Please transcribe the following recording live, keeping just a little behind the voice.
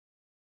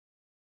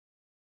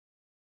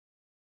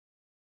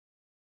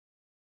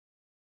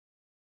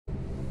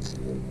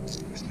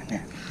Where's my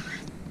net?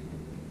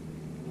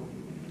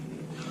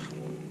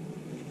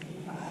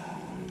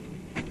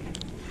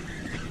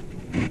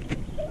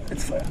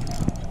 It's fine.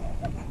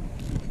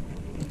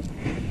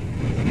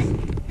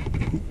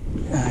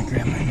 I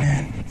grab my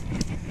net.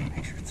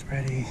 Make sure it's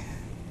ready.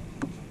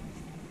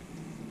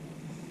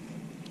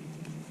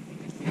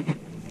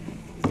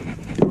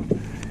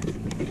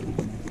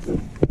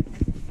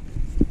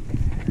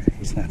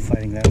 He's not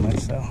fighting that much,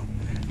 so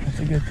that's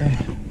a good thing.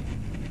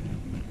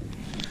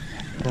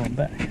 Pull him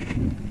back.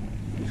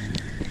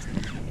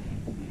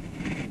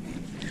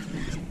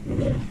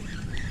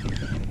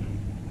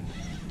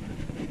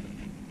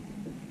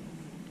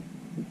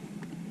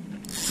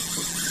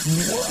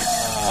 Whoa.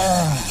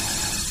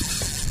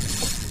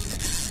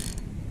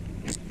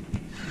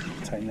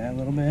 Tighten that a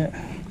little bit.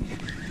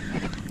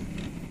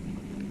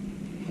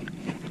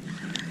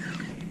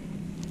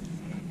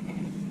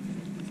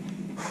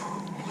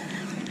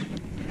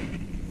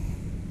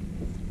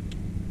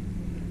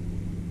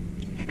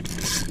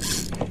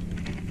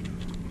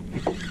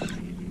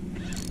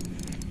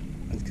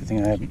 That's a good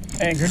thing I have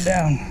anchored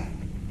down.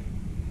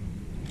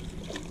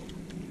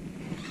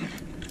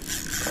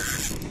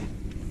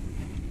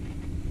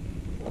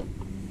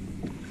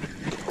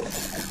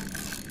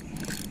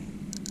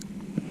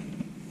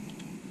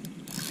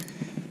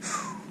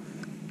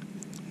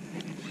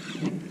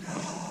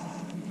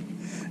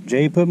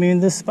 Jay put me in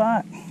this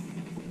spot.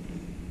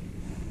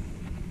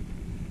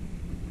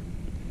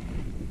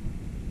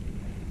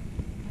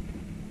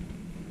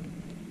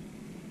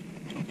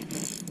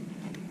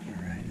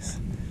 Alright,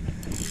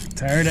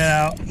 tire it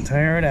out,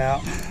 tire it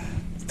out.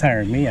 It's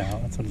tiring me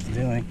out, that's what it's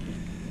doing.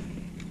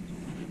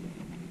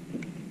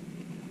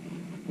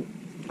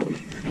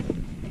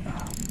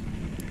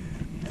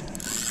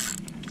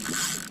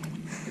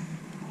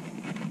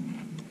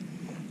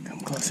 Come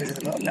closer to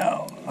the boat.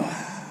 No.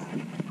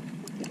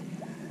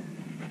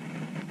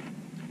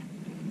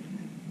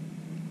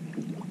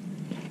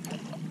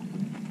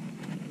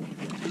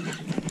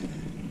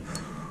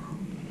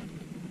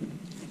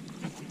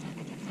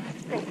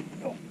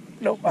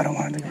 Nope, I don't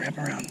want it to wrap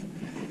around.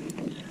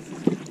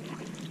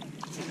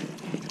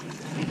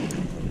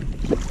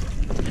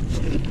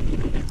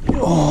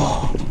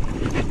 Oh,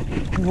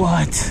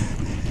 what?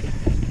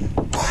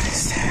 What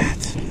is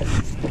that?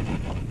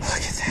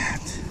 Look at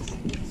that.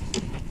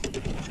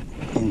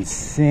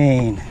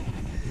 Insane.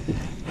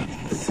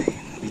 Insane.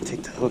 Let me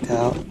take the hook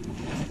out.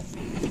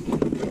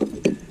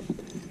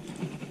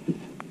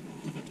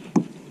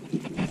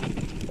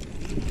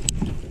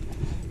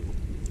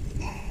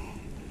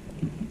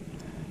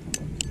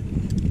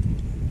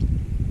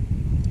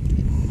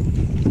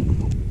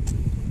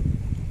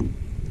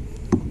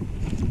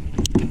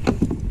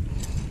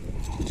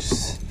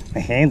 My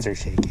hands are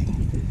shaking.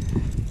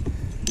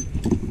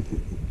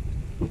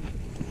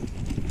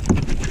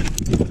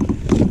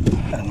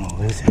 I don't want to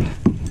lose it.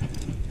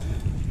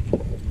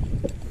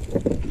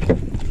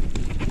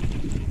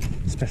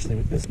 Especially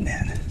with this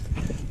net.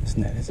 This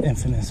net is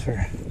infamous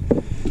for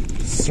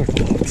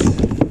circle hooks.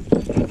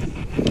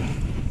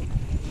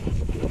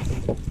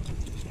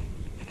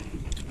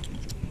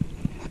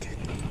 Okay.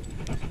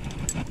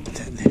 Put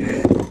that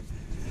there.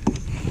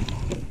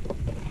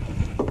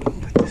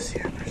 Put this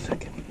here for a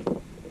second.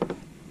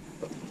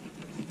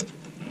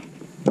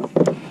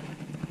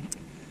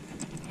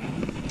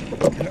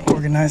 Gotta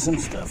organize some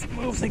stuff,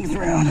 move things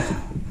around. Look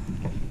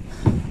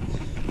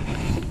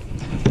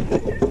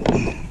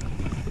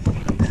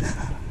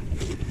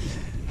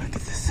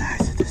at the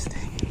size of this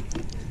thing.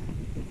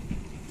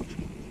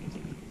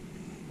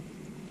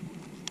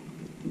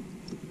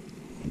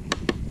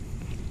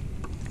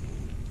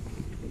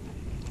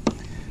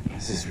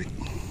 This is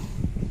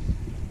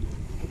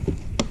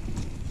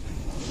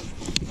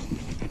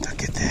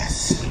look at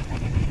this.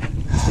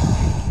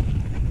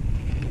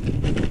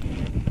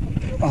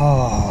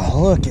 Oh,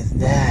 look at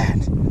that.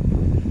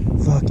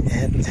 Look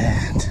at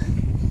that.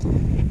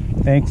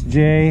 Thanks,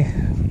 Jay.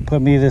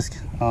 Put me this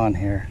on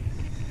here.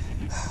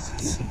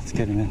 Let's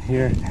get him in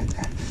here.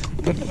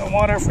 Put him in the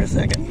water for a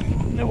second.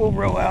 Then we'll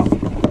roll out.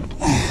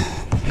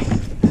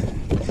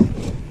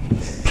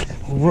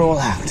 We'll roll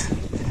out.